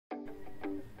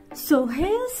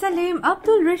Sohail Salim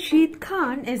Abdul Rashid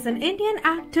Khan is an Indian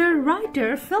actor,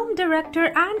 writer, film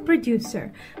director and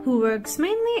producer who works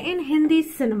mainly in Hindi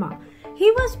cinema.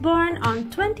 He was born on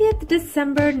 20th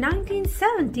December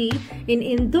 1970 in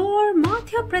Indore,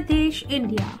 Madhya Pradesh,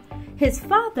 India. His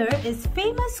father is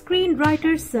famous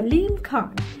screenwriter Salim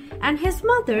Khan and his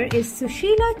mother is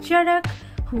Sushila Charak,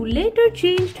 who later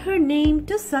changed her name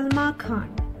to Salma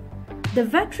Khan. The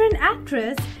veteran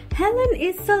actress Helen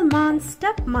is Salman's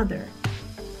stepmother.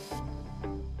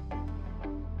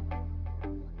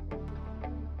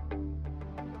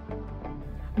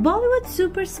 Bollywood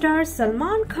superstars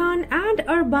Salman Khan and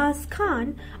Arbaaz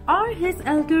Khan are his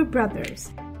elder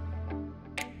brothers.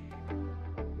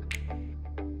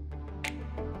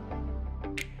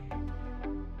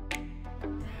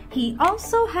 He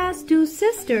also has two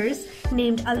sisters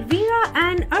named Alvira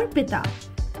and Arpita.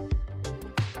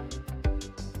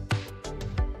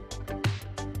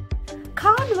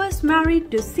 Khan was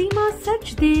married to Seema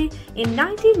Sajdeh in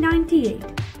 1998.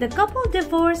 The couple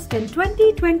divorced in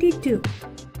 2022.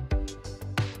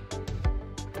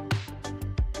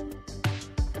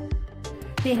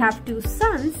 They have two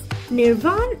sons,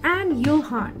 Nirvan and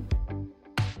Yohan.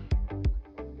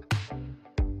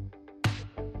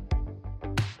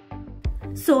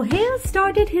 Sohail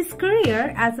started his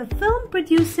career as a film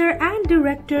producer and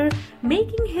director,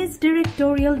 making his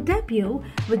directorial debut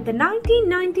with the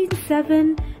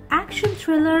 1997 action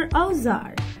thriller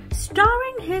Auzar,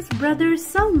 starring his brothers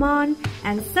Salman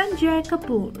and Sanjay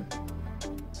Kapoor.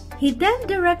 He then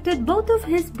directed both of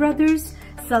his brothers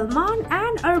Salman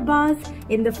and Arbaaz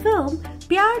in the film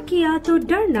Pyar Kiya To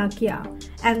Darna Kya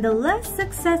and the less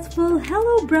successful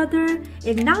Hello Brother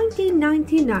in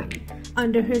 1999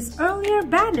 under his earlier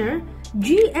banner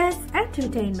GS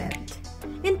Entertainment.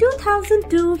 In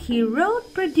 2002, he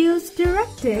wrote, produced,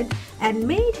 directed and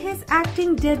made his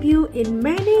acting debut in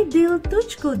Maine Dil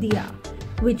Tujhko Diya,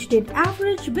 which did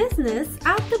average business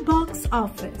at the box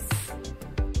office.